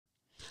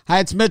Hi,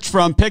 it's Mitch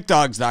from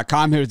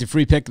PickDawgz.com here with your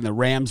free pick in the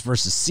Rams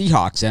versus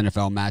Seahawks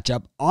NFL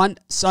matchup on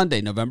Sunday,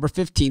 November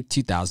 15th,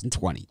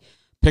 2020.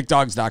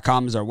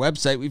 PickDawgz.com is our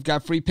website. We've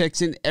got free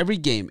picks in every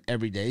game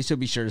every day, so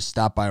be sure to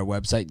stop by our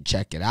website and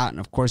check it out. And,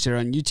 of course, here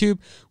on YouTube,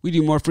 we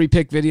do more free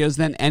pick videos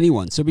than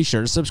anyone, so be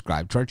sure to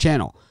subscribe to our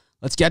channel.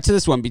 Let's get to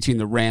this one between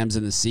the Rams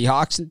and the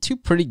Seahawks, and two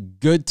pretty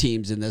good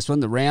teams in this one.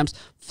 The Rams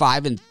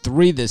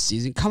 5-3 this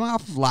season, coming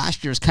off of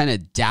last year's kind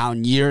of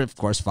down year, of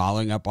course,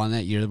 following up on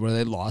that year where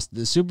they lost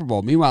the Super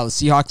Bowl. Meanwhile, the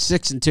Seahawks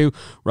 6-2,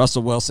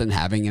 Russell Wilson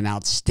having an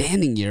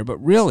outstanding year, but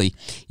really,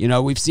 you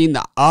know, we've seen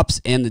the ups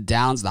and the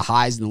downs, the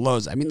highs and the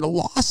lows. I mean, the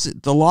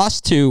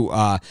loss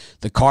to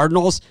the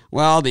Cardinals,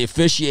 well, the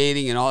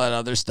officiating and all that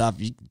other stuff,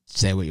 you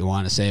say what you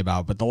want to say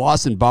about, but the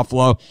loss in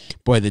Buffalo,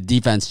 boy, the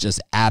defense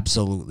just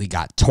absolutely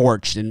got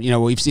torched. And, you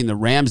know, we've seen the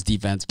Rams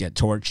defense get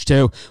torched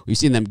too. We've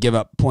seen them give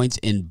up points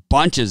in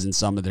bunches in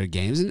some of their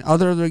games, and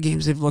other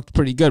games they've looked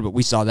pretty good, but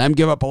we saw them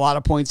give up a lot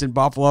of points in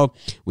Buffalo.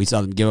 We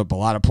saw them give up a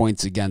lot of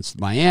points against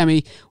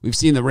Miami. We've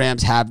seen the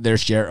Rams have their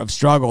share of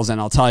struggles,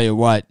 and I'll tell you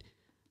what,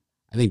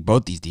 I think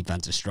both these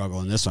defenses struggle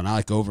in this one. I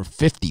like over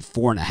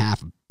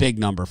 54.5, a big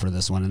number for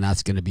this one, and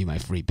that's going to be my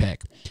free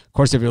pick. Of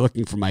course, if you're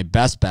looking for my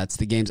best bets,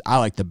 the games I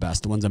like the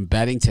best, the ones I'm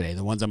betting today,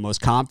 the ones I'm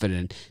most confident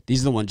in,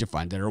 these are the ones you'll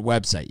find at our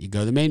website. You go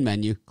to the main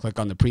menu, click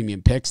on the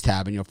Premium Picks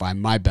tab, and you'll find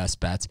my best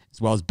bets,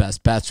 as well as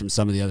best bets from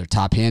some of the other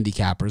top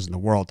handicappers in the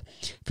world.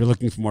 If you're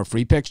looking for more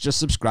free picks, just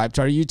subscribe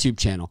to our YouTube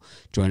channel.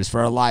 Join us for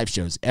our live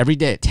shows every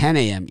day at 10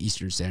 a.m.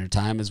 Eastern Standard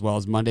Time, as well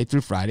as Monday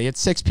through Friday at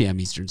 6 p.m.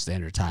 Eastern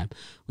Standard Time.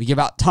 We give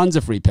out tons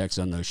of free picks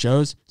on those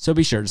shows, so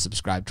be sure to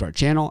subscribe to our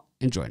channel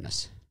and join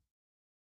us.